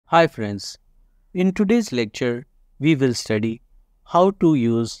Hi friends, in today's lecture, we will study how to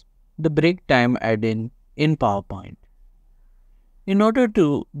use the Breaktime add-in in PowerPoint. In order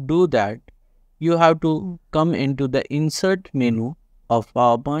to do that, you have to come into the Insert menu of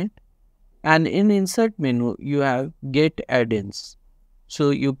PowerPoint, and in Insert menu, you have Get Add-ins. So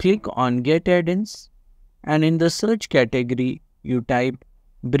you click on Get Add-ins, and in the search category, you type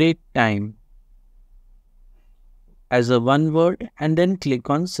Breaktime as a one word and then click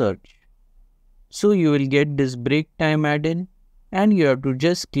on Search. So you will get this Breaktime add-in and you have to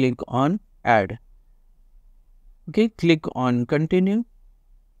just click on Add. Okay, click on Continue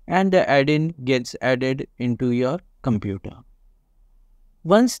and the add-in gets added into your computer.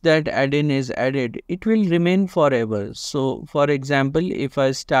 Once that add-in is added, it will remain forever. So for example, if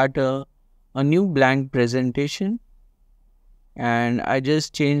I start a new blank presentation and I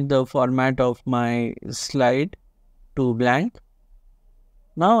just change the format of my slide to blank,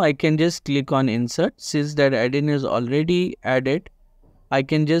 now I can just click on Insert. Since that add-in is already added, I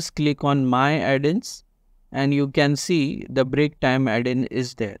can just click on My Add-ins and you can see the Breaktime add-in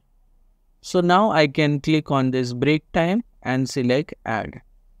is there. So now I can click on this Breaktime and select Add.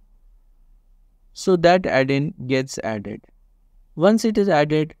 So that add-in gets added. Once it is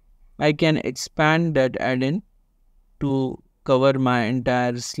added, I can expand that add-in to cover my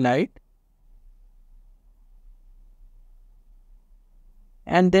entire slide.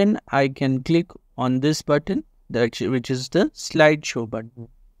 And then I can click on this button, which is the slideshow button.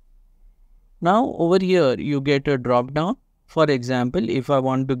 Now over here you get a drop down. For example, if I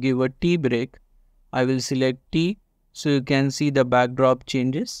want to give a tea break, I will select tea, so you can see the backdrop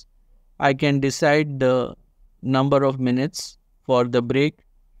changes. I can decide the number of minutes for the break,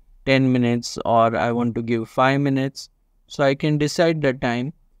 10 minutes, or I want to give 5 minutes. So I can decide the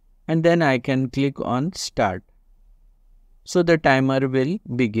time and then I can click on Start. So the timer will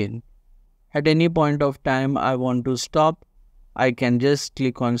begin. At any point of time I want to stop, I can just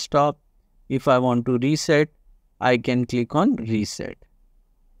click on Stop. If I want to reset, I can click on Reset.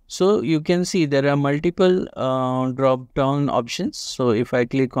 So you can see there are multiple drop down options. So if I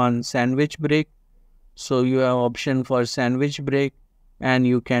click on Sandwich Break, so you have option for sandwich break and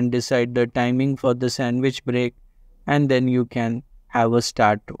you can decide the timing for the sandwich break and then you can have a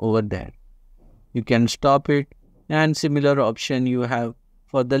start over there. You can stop it. And similar option you have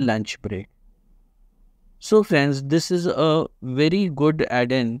for the lunch break. So friends, this is a very good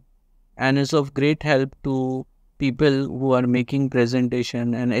add-in and is of great help to people who are making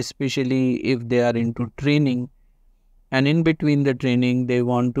presentation, and especially if they are into training and in between the training they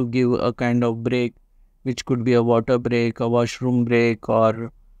want to give a kind of break, which could be a water break, a washroom break,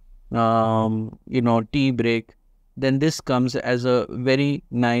 or tea break. Then this comes as a very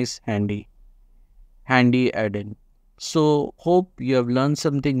nice handy add-in. So hope you have learned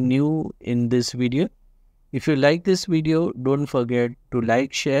something new in this video. If you like this video, don't forget to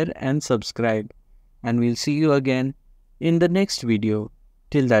like, share and subscribe. And we'll see you again in the next video.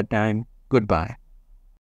 Till that time, goodbye.